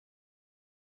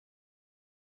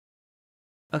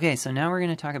Okay, so now we're going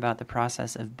to talk about the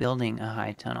process of building a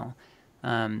high tunnel.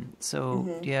 So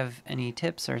Hmm. do you have any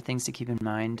tips or things to keep in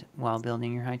mind while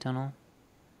building your high tunnel?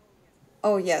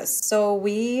 Oh, yes. So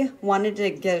we wanted to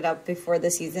get it up before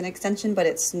the season extension, but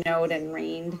it snowed and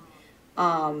rained.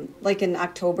 Like in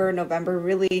October, November,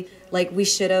 really, like you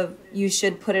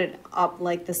should put it up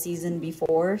like the season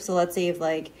before. So let's say if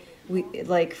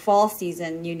like fall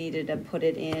season, you needed to put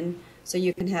it in so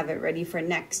you can have it ready for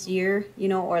next year,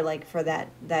 or like for that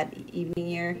evening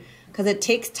year, because it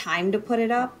takes time to put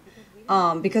it up.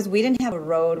 Because we didn't have a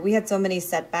road. We had so many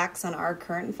setbacks on our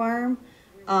current farm,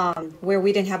 where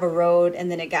we didn't have a road and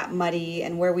then it got muddy,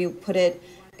 and where we put it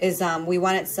is we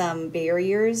wanted some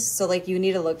barriers, so like you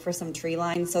need to look for some tree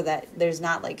lines so that there's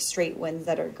not like straight winds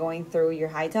that are going through your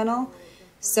high tunnel.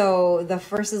 So the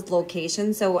first is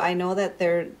location. So I know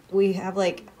that we have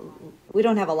like, we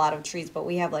don't have a lot of trees, but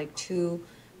we have like two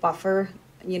buffer,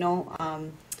 you know,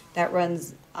 that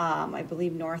runs, I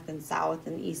believe, north and south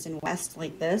and east and west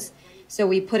like this. So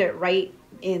we put it right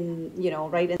in,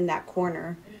 right in that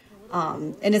corner.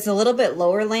 And it's a little bit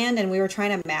lower land, and we were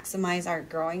trying to maximize our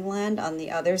growing land on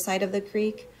the other side of the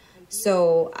creek.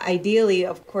 So ideally,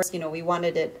 of course, we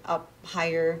wanted it up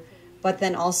higher, but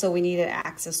then also we needed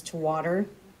access to water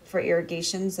for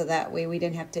irrigation, so that way we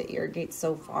didn't have to irrigate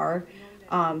so far.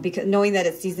 Because knowing that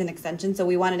it's season extension, so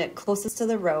we wanted it closest to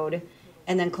the road,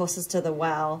 and then closest to the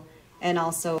well, and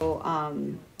also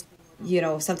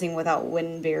something without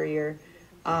wind barrier,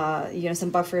 some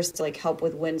buffers to like help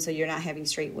with wind so you're not having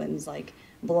straight winds like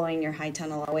blowing your high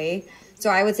tunnel away.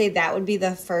 So I would say that would be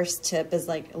the first tip, is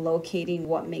like locating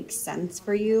what makes sense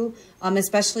for you.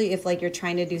 Especially if like you're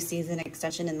trying to do season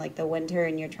extension in like the winter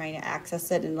and you're trying to access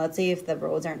it. And let's say if the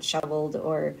roads aren't shoveled,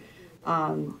 or,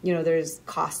 there's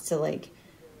cost to like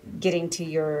getting to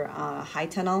your high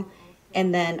tunnel.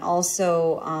 And then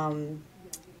also,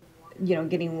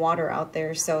 getting water out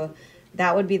there. So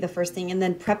that would be the first thing. And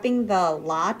then prepping the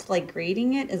lot, like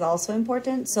grading it, is also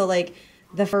important. So like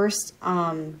the first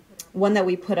one that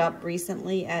we put up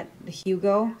recently at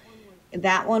Hugo,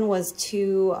 that one was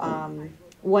too,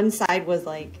 one side was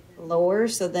like lower.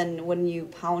 So then when you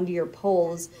pound your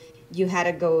poles, you had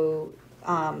to go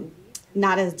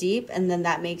not as deep, and then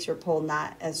that makes your pole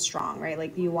not as strong, right?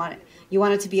 Like you want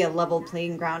it to be a level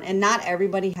playing ground, and not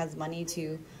everybody has money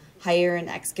to hire an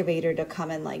excavator to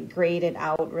come and like grade it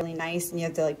out really nice, and you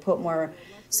have to like put more.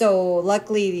 So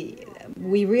luckily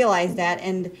we realized that.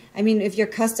 And I mean, if you're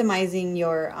customizing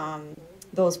your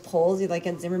those poles, like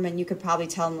at Zimmerman, you could probably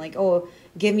tell them like, oh,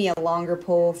 give me a longer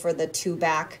pole for the two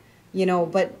back,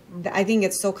 but I think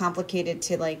it's so complicated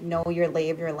to like know your lay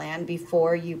of your land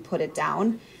before you put it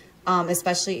down,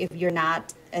 especially if you're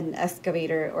not an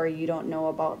excavator or you don't know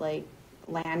about like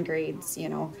land grades.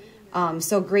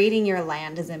 So grading your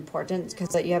land is important,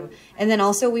 because you have, and then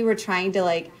also we were trying to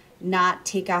like not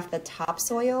take off the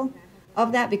topsoil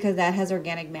of that, because that has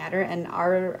organic matter, and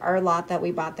our lot that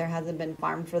we bought there hasn't been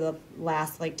farmed for the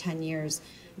last like 10 years.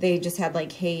 They just had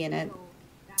like hay in it.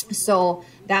 So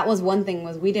that was one thing,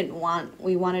 was we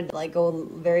wanted to like go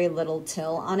very little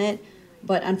till on it,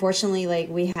 but unfortunately like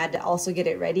we had to also get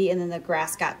it ready, and then the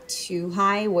grass got too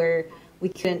high where we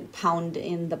couldn't pound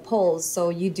in the poles. So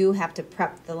you do have to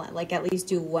prep the land, like at least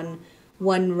do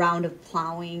one round of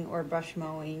plowing or brush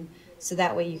mowing, so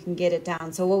that way you can get it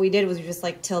down. So what we did was we just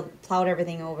like plowed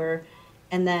everything over,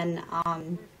 and then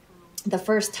the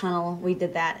first tunnel we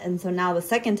did that, and so now the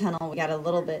second tunnel we got a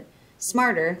little bit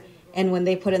smarter, and when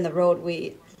they put in the road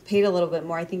we paid a little bit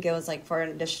more. I think it was like for an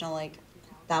additional like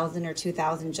 1,000 or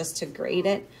 2,000 just to grade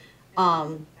it,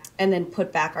 and then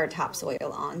put back our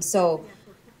topsoil on. So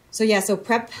yeah, so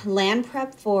land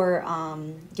prep for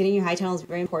getting your high tunnel is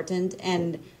very important,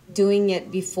 and doing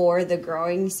it before the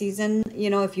growing season.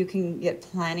 If you can get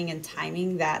planning and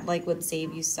timing, that like would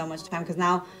save you so much time, because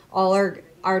now all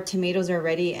our tomatoes are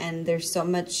ready, and there's so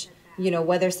much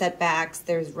weather setbacks.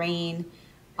 There's rain,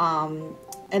 and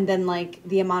then like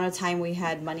the amount of time we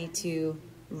had money to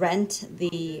rent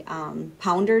the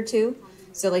pounder too.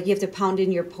 So like you have to pound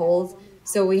in your poles.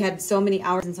 So we had so many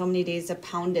hours and so many days to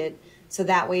pound it, so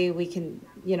that way we can,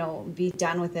 be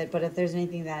done with it. But if there's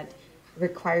anything that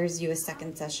requires you a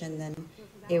second session, then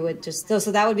it would just,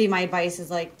 so that would be my advice, is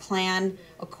like plan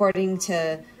according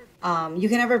to, you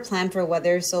can never plan for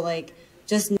weather. So like,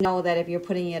 just know that if you're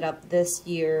putting it up this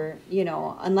year,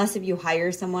 unless if you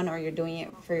hire someone or you're doing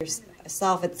it for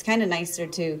yourself, it's kind of nicer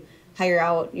to hire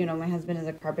out. My husband is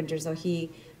a carpenter, so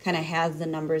he kind of has the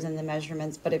numbers and the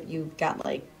measurements. But if you've got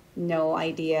like no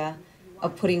idea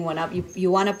of putting one up,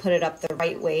 you want to put it up the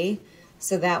right way,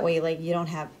 so that way like you don't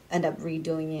end up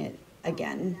redoing it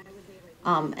again.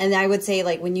 And I would say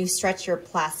like when you stretch your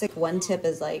plastic, one tip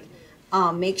is like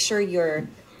make sure you're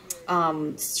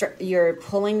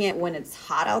pulling it when it's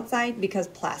hot outside, because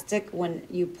plastic, when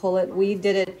you pull it, we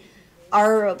did it,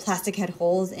 our plastic had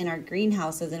holes in our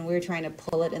greenhouses and we were trying to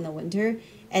pull it in the winter,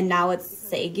 and now it's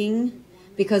sagging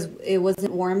because it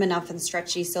wasn't warm enough and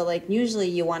stretchy. So like usually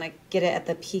you want to get it at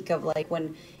the peak of like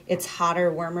when it's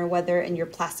hotter, warmer weather and your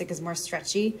plastic is more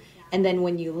stretchy. And then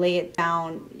when you lay it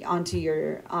down onto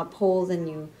your poles and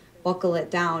you buckle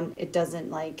it down, it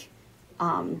doesn't like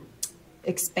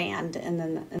expand.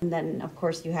 And then of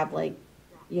course you have like,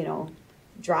 you know,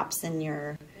 drops in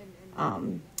your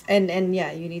and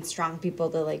yeah, you need strong people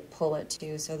to like pull it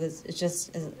too. So there's, it's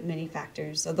just many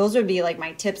factors. So those would be like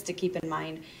my tips to keep in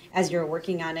mind as you're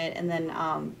working on it. And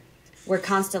then we're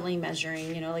constantly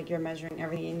measuring, you know, like you're measuring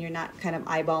everything and you're not kind of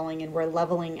eyeballing, and we're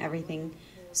leveling everything.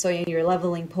 So you're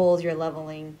leveling poles, you're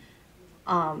leveling,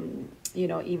 you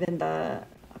know, even the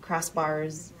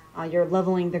crossbars, you're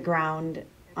leveling the ground.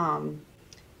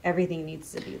 Everything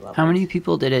needs to be leveled. How many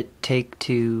people did it take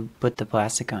to put the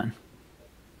plastic on?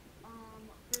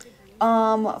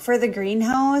 For the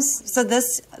greenhouse, so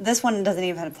this one doesn't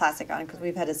even have plastic on because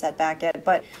we've had to set back it,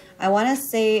 but I want to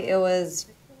say it was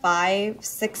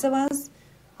 5-6 of us.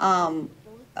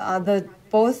 The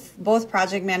both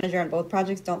project manager and both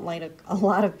projects don't like a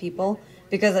lot of people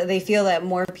because they feel that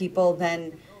more people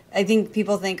than, I think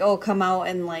people think, oh, come out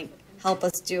and like help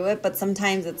us do it, but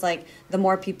sometimes it's like the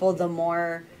more people, the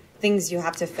more things you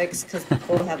have to fix because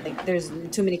people have like, there's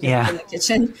too many cooks in the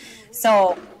kitchen.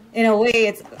 So in a way,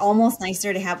 it's almost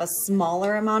nicer to have a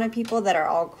smaller amount of people that are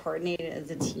all coordinated as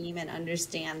a team and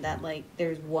understand that like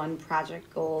there's one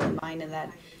project goal in mind, and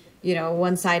that, you know,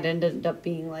 one side ended up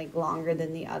being like longer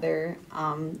than the other.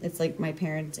 It's like my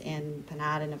parents and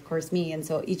Panad and of course me, and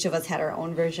so each of us had our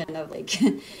own version of like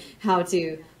how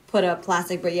to put up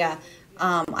plastic. But yeah,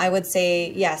 I would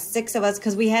say, yeah, 6 of us,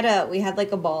 because we had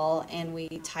like a ball and we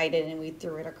tied it and we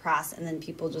threw it across, and then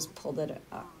people just pulled it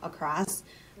across.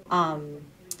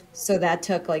 So that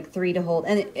took like 3 to hold,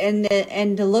 and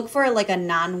to look for like a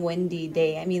non-windy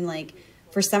day. I mean, like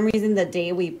for some reason the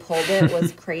day we pulled it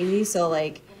was crazy. So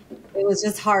like it was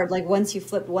just hard. Like once you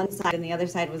flipped one side and the other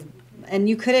side was, and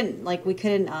you couldn't like, we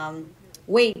couldn't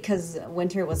wait because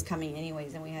winter was coming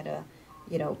anyways, and we had to,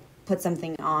 you know, put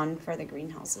something on for the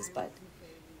greenhouses. But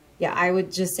yeah, I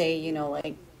would just say, you know,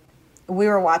 like we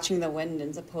were watching the wind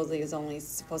and supposedly it was only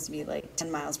supposed to be like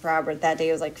 10 miles per hour, but that day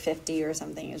it was like 50 or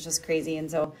something. It was just crazy. And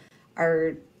so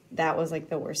that was like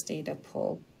the worst day to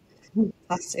pull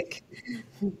plastic.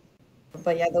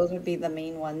 But yeah, those would be the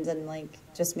main ones. And like,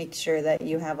 just make sure that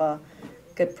you have a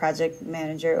good project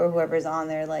manager or whoever's on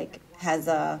there, like has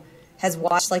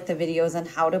watched like the videos on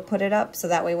how to put it up. So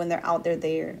that way when they're out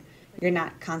there, you're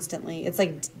not constantly, it's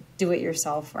like do it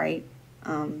yourself, right?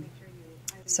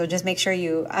 So just make sure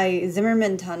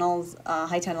Zimmerman Tunnels,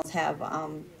 High Tunnels have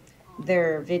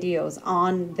their videos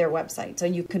on their website, so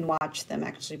you can watch them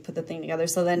actually put the thing together.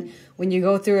 So then when you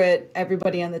go through it,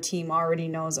 everybody on the team already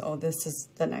knows, oh, this is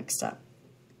the next step.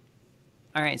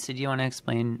 All right, so do you want to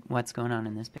explain what's going on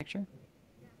in this picture?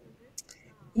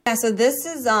 Yeah, so this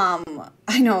is,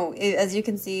 I know, as you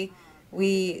can see,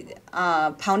 we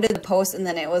pounded the post and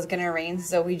then it was going to rain,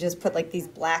 so we just put like these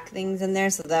black things in there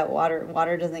so that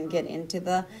water doesn't get into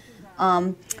the,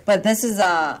 but this is,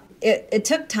 it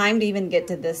took time to even get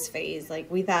to this phase. Like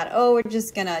we thought, oh, we're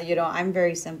just going to, you know, I'm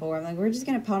very simple. I'm like, we're just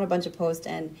going to pound a bunch of posts.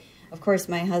 And of course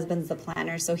my husband's the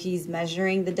planner, so he's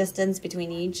measuring the distance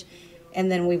between each.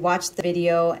 And then we watched the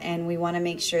video and we want to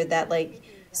make sure that like,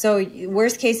 so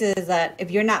worst case is that if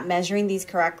you're not measuring these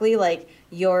correctly, like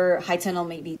your high tunnel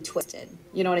may be twisted.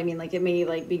 You know what I mean? Like it may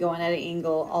like be going at an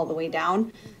angle all the way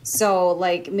down. So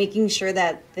like making sure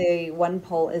that the one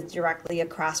pole is directly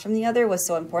across from the other was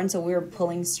so important. So we were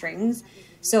pulling strings.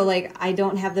 So like I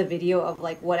don't have the video of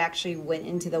like what actually went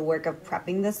into the work of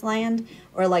prepping this land,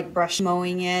 or like brush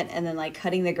mowing it and then like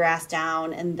cutting the grass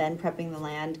down and then prepping the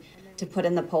land to put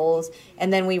in the poles.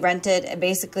 And then we rented,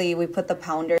 basically we put the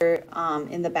pounder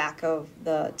in the back of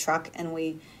the truck, and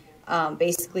we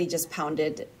basically just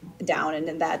pounded down, and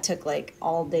then that took like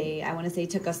all day. I want to say it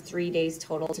took us 3 days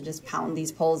total to just pound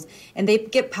these poles, and they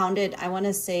get pounded, I want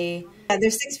to say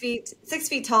they're 6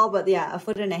 feet tall, but yeah,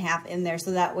 1.5 feet in there,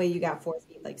 so that way you got 4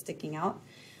 feet like sticking out.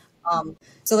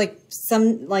 So like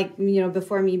you know,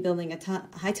 before me building a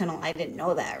high tunnel, I didn't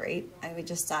know that, right? I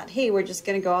just thought, hey, we're just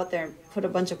going to go out there and put a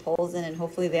bunch of poles in and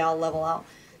hopefully they all level out.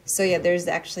 So yeah, there's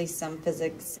actually some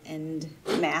physics and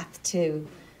math to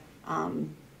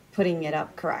putting it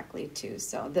up correctly too.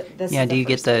 So this Yeah, is do the you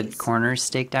get first the piece. corners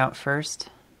staked out first?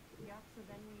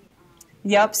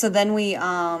 Yep. So then we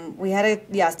had to,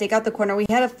 yeah, stake out the corner. We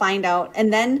had to find out.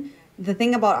 And then the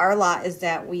thing about our lot is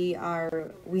that we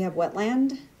have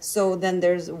wetland. So then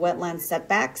there's wetland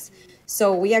setbacks.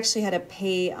 So we actually had to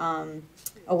pay a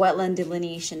wetland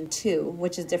delineation 2,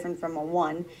 which is different from a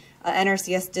 1.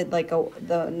 NRCS did like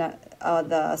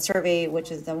the survey,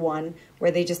 which is the 1,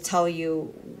 where they just tell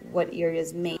you what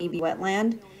areas may be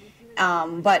wetland.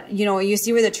 But you know, you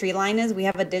see where the tree line is? We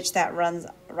have a ditch that runs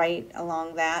right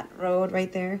along that road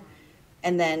right there.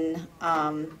 And then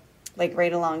like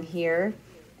right along here,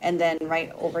 and then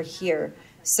right over here.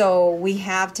 So we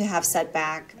have to have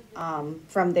setback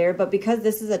from there. But because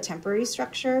this is a temporary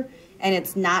structure and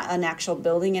it's not an actual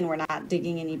building and we're not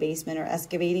digging any basement or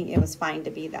excavating, it was fine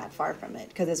to be that far from it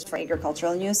because it's for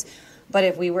agricultural use. But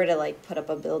if we were to like put up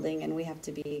a building, and we have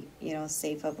to be, you know,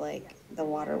 safe of like the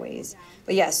waterways.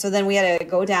 But yeah, so then we had to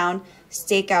go down,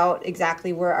 stake out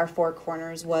exactly where our 4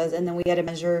 corners was, and then we had to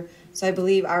measure. So I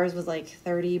believe ours was like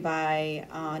 30 by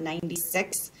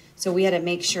 96. So we had to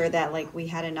make sure that like we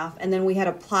had enough, and then we had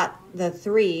to plot the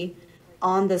 3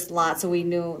 on this lot so we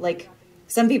knew, like,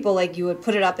 some people, like, you would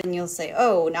put it up and you'll say,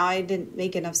 oh, now I didn't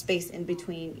make enough space in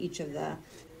between each of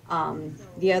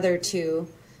the other 2.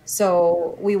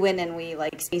 So we went and we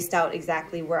like spaced out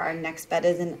exactly where our next bed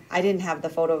is, and I didn't have the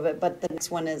photo of it, but the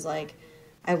next one is like,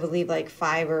 I believe like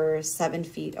 5 or 7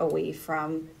 feet away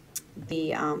from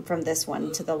the from this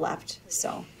one to the left.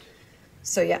 So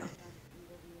yeah.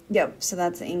 Yep, so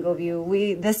that's the angle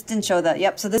view. This didn't show that.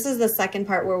 Yep, so this is the second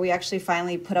part where we actually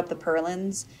finally put up the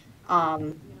purlins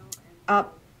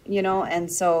up, you know,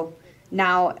 and so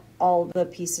now all the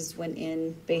pieces went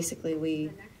in.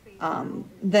 Basically,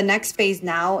 the next phase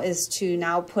now is to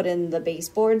now put in the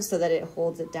baseboard so that it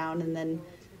holds it down, and then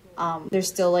there's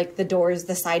still like the doors,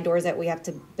 the side doors that we have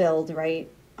to build, right,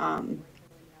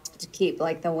 to keep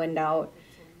like the wind out,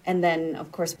 and then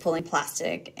of course pulling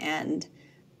plastic and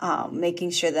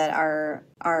making sure that our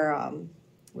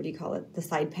what do you call it, the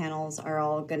side panels are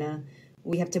all gonna,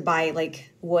 we have to buy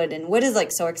like wood, and wood is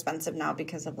like so expensive now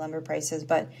because of lumber prices,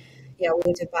 but yeah,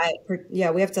 we have to buy,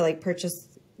 we have to like purchase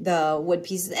the wood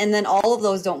pieces, and then all of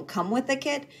those don't come with the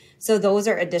kit, so those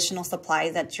are additional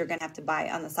supplies that you're gonna have to buy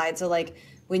on the side. So like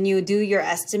when you do your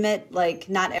estimate, like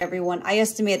not everyone, I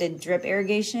estimated drip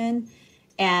irrigation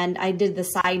and I did the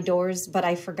side doors, but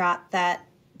I forgot that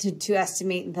to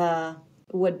estimate the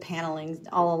wood paneling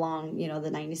all along, you know, the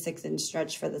 96-inch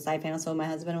stretch for the side panel. So my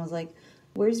husband was like,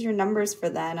 where's your numbers for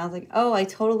that? And I was like, oh, I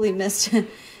totally missed it.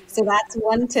 So that's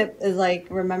one tip, is like,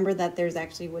 remember that there's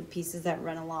actually wood pieces that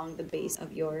run along the base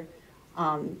of your,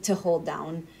 to hold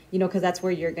down, you know, because that's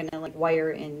where you're going to like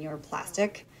wire in your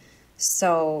plastic.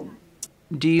 So.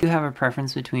 Do you have a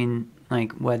preference between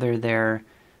like whether they're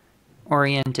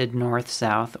oriented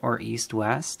north-south or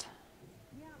east-west?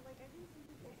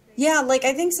 Yeah, like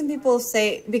I think some people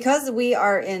say, because we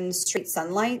are in straight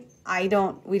sunlight, we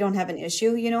don't have an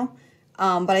issue, you know.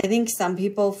 But I think some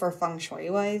people, for feng shui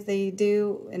wise, they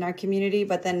do in our community,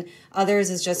 but then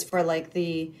others is just for like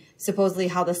the, supposedly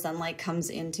how the sunlight comes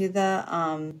into the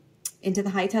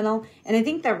high tunnel. And I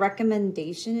think the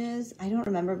recommendation is, I don't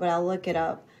remember, but I'll look it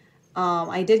up.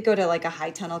 I did go to like a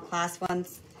high tunnel class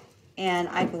once, and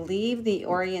I believe the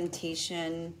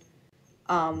orientation,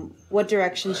 what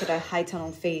direction should a high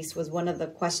tunnel face, was one of the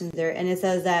questions there. And it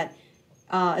says that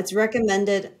it's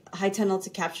recommended high tunnel to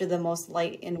capture the most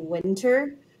light in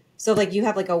winter. So like you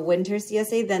have like a winter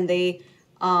CSA, then they,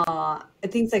 I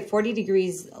think it's like 40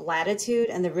 degrees latitude,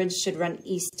 and the ridge should run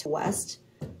east to west.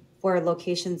 For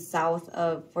locations south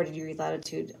of 40 degrees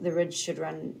latitude, the ridge should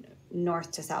run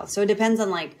north to south. So it depends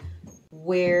on like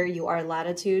where you are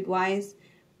latitude wise.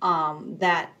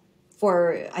 That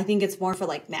for, I think it's more for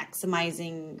like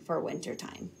maximizing for winter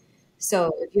time.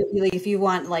 So if you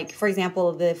want, like, for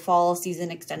example, the fall season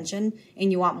extension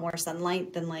and you want more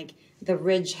sunlight, then like the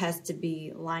ridge has to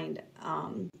be lined,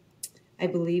 I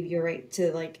believe you're right,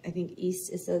 to like, I think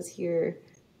east, it says here,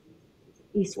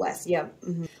 east west. Yeah.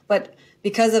 But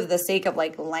because of the sake of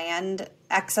like land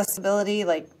accessibility,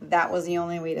 like that was the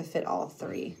only way to fit all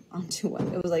 3 onto one.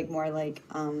 It was like more like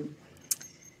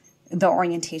the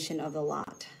orientation of the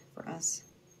lot for us.